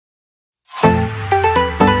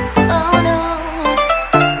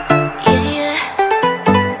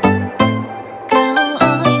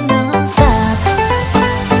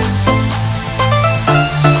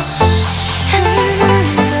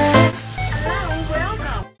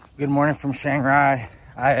Good morning from Chiang.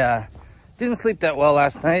 I didn't sleep that well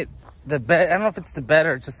last night. The bed, I don't know if it's the bed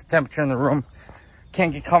or just the temperature in the room.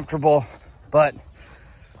 Can't get comfortable, but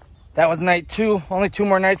that was night 2. Only 2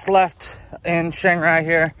 more nights left in Chiang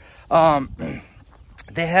here.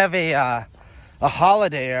 They have a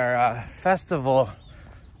holiday or a festival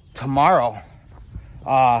tomorrow.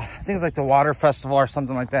 I think it's like the water festival or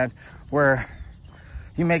something like that, where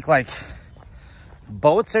you make like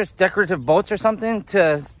boats or decorative boats or something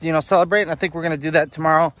to, you know, celebrate. And I think we're gonna do that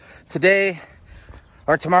tomorrow. Today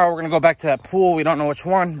or tomorrow we're gonna go back to that pool. We don't know which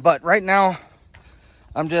one, but right now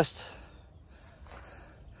I'm just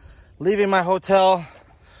leaving my hotel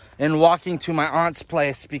and walking to my aunt's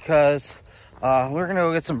place because we're gonna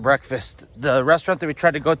go get some breakfast. The restaurant that we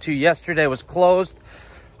tried to go to yesterday was closed,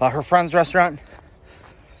 her friend's restaurant.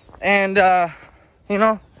 And you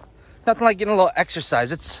know, nothing like getting a little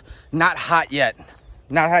exercise. It's not hot yet.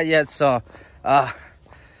 Not hot yet, so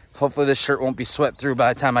hopefully this shirt won't be sweat through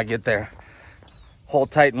by the time I get there.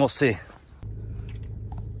 Hold tight and we'll see.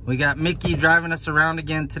 We got Mickey driving us around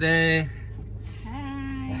again today.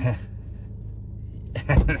 Hi.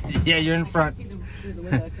 Yeah, you're in front.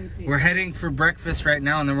 We're heading for breakfast right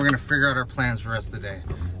now, and then we're gonna figure out our plans for the rest of the day.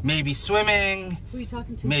 Maybe swimming. Who are you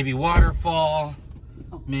talking to? Maybe waterfall.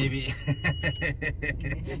 Oh. Maybe.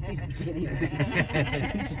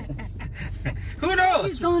 Who knows?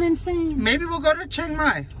 He's going insane. Maybe we'll go to Chiang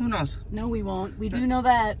Mai. Who knows? No, we won't. We do know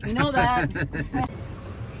that. We know that.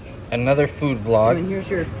 Another food vlog. And here's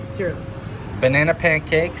your syrup. Banana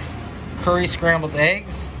pancakes, curry scrambled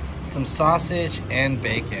eggs, some sausage, and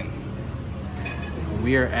bacon.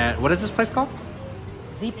 We are at, what is this place called?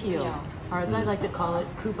 ZPO. Or as I like to call it,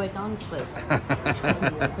 Crew by Don's place.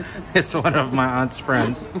 It's one of my aunt's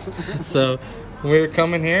friends. So we're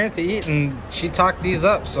coming here to eat, and she talked these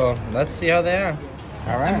up, so let's see how they are.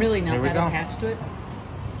 All right. I'm really not that attached to it.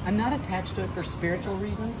 I'm not attached to it for spiritual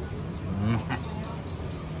reasons.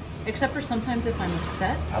 Except for sometimes if I'm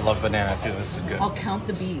upset. I love banana too, this is good. I'll count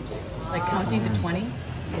the beads. Like counting to 20. 1,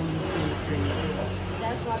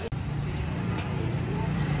 2, 3.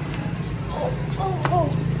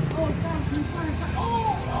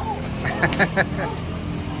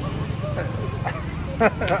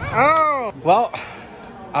 Oh! Well,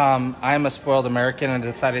 I'm a spoiled American and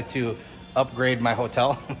decided to upgrade my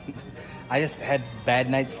hotel. I just had bad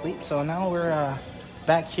night's sleep, so now we're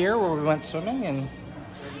back here where we went swimming, and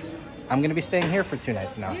I'm gonna be staying here for 2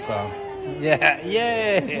 nights now. So yeah,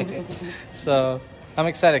 yay! So I'm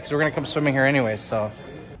excited because we're gonna come swimming here anyway. So.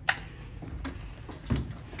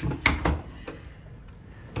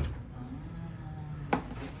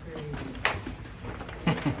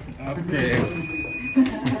 Okay.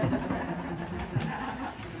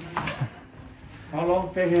 How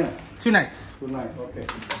long stay here? 2 nights. 2 nights, okay.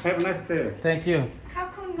 Have a nice day. Thank you. ขอบ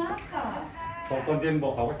คุณมากค่ะ ตอนเย็นบอ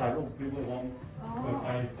กเขาไปถ่ายรูปวิวเมืองเมืองไท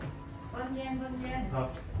ย ตอนเย็น ครับ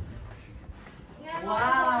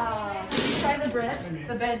Wow. Did you try the bread?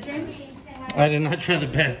 The bed, James? I did not try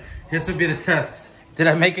the bed. This would be the test. Did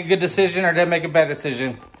I make a good decision or did I make a bad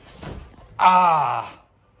decision? Ah.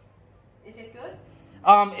 Is it good?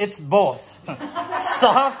 It's both.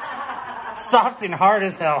 Soft and hard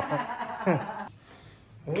as hell.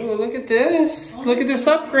 Oh, look at this. Look at this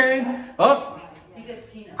upgrade. Oh,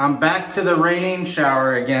 I'm back to the rain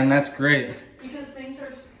shower again. That's great. Because things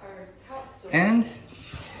are And,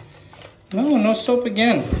 no soap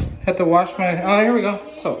again. Had to wash my, oh, here we go.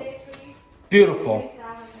 Soap. Beautiful.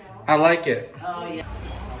 I like it. Oh, yeah.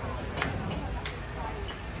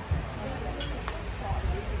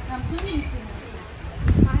 I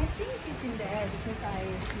think she's in there because I.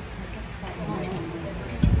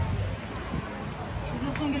 Is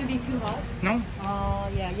this one going to be too hot? No? Oh,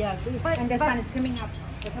 yeah. And the sun is coming up,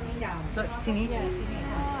 they're coming down. So, Tini?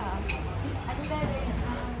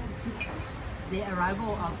 The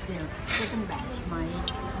arrival of the second batch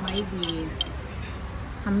might be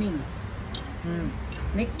coming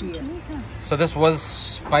next year. So this was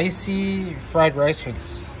spicy fried rice with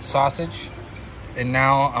sausage. And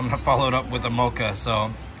now I'm gonna follow it up with a mocha. So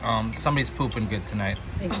somebody's pooping good tonight.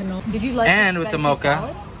 Did you like and with the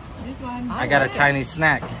mocha, I got a tiny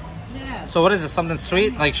snack. Yeah. So what is this? Something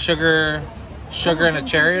sweet? Like sugar and a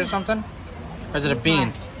cherry or something? Or is it a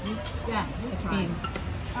bean? Yeah, It's bean.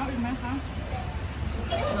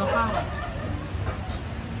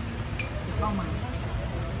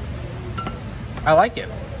 I like it.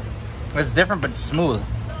 It's different but smooth.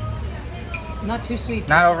 Not too sweet.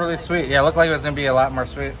 Not overly sweet. Yeah, it looked like it was gonna be a lot more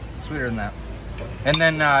sweeter than that. And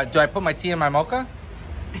then do I put my tea in my mocha?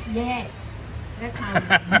 Yes. That's how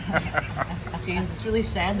James, it's really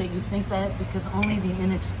sad that you think that because only the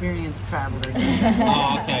inexperienced traveler does.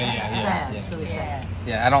 Oh, okay, yeah, Sad. It's really sad.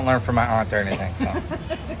 Yeah, I don't learn from my aunt or anything, so.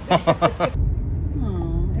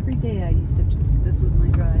 Oh, every day I used to. This was my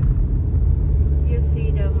drive. You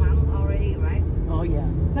see the mom already, right? Oh yeah.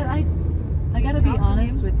 But I gotta be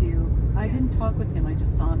honest with you. I didn't talk with him. I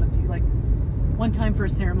just saw him a few, like one time for a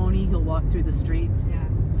ceremony. He'll walk through the streets. Yeah.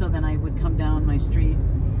 So then I would come down my street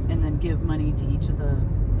and then give money to each of the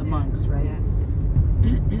monks, right? Yeah.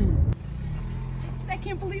 I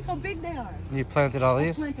can't believe how big they are. You planted all I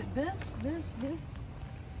these? planted this.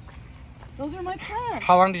 Those are my plants.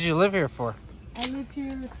 How long did you live here for? I lived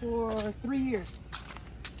here for 3 years.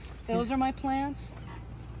 Those are my plants.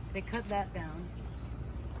 They cut that down.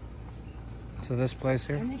 So this place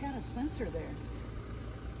here? And they got a sensor there.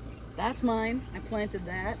 That's mine. I planted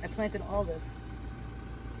that. I planted all this.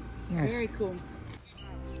 Nice. Very cool.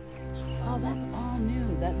 Oh, that's all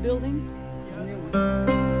new. That building is new.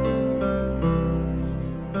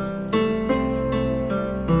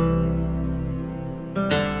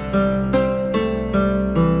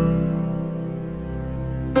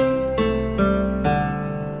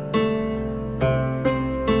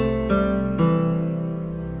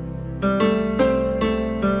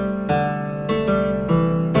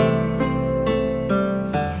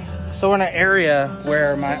 So we're in an area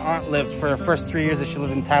where my aunt lived for the first 3 years that she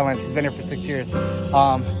lived in Thailand. She's been here for 6 years.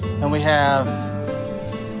 And we have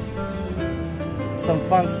some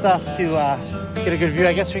fun stuff to get a good view.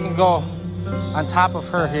 I guess we can go on top of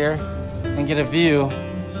her here and get a view.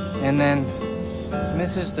 And then,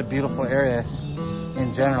 this is just a beautiful area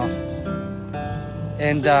in general.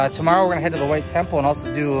 And tomorrow we're gonna head to the White Temple and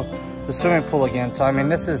also do the swimming pool again. So I mean,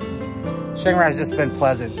 Chiang Mai has just been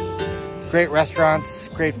pleasant. Great restaurants,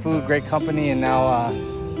 great food, great company, and now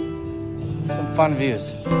some fun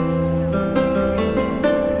views.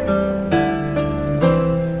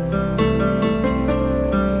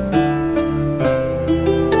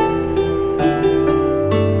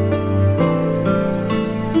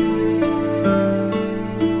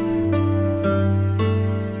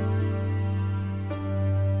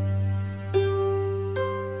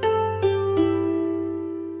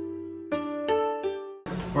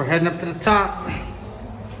 We're heading up to the top.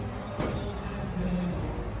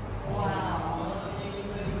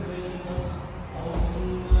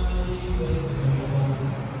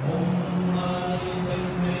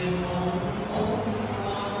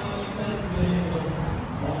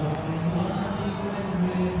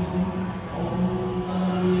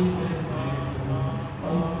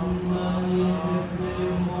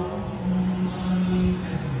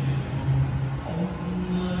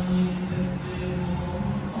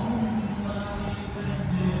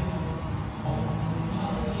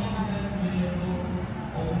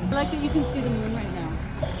 I like that you can see the moon right now.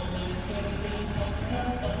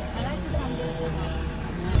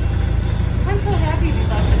 I'm so happy we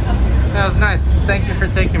got to come here. That was nice. Thank you for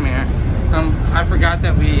taking me here. I forgot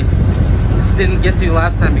that we didn't get to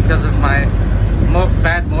last time because of my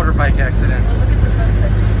bad motorbike accident. Oh, look at the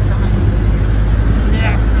sunset James behind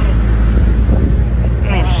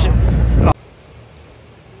you. Oh shit. Oh.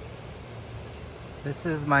 This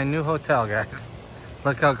is my new hotel, guys.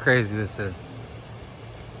 Look how crazy this is.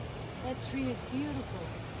 That tree is beautiful.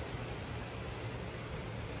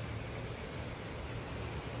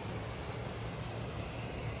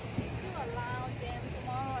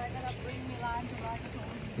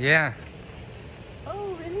 Yeah.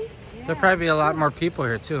 Oh, really? Yeah. There'll probably be a lot more people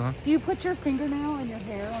here too, huh? Do you put your fingernail in your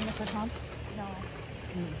hair on the baton? No.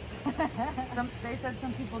 They said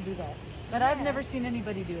some people do that. But I've never seen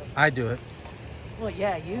anybody do it. I do it. Well,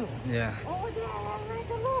 yeah, you. Yeah. Oh,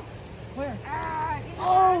 there, look. Where?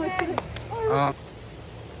 Oh, Oh.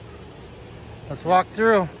 Let's walk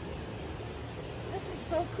through. This is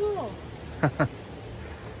so cool. That's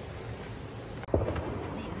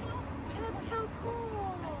so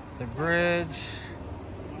cool. The bridge.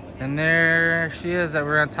 And there she is that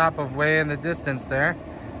we're on top of way in the distance there.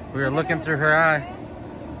 We were looking through her eye.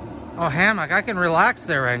 Oh, hammock. I can relax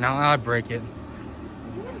there right now. I'll break it.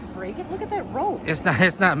 You didn't break it. Look at that rope. It's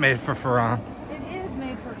not made for Farang. It is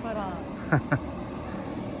made for Farang.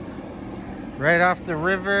 Right off the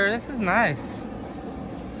river. This is nice.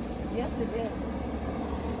 Yes, it is. Okay,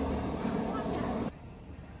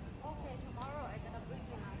 tomorrow I'm gonna bring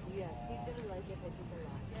him. Yes, he didn't like it, but he did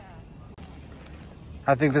like it.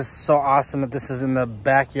 I think this is so awesome that this is in the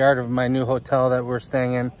backyard of my new hotel that we're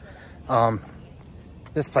staying in.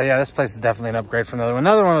 This place is definitely an upgrade from the other one.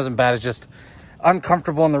 Another one wasn't bad. It's just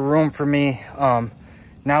uncomfortable in the room for me.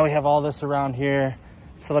 Now we have all this around here.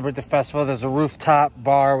 Celebrate the festival. There's a rooftop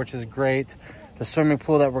bar, which is great. the swimming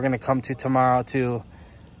pool that we're gonna come to tomorrow too.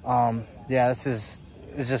 Yeah, it's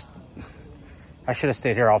just, I should have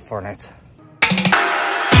stayed here all 4 nights.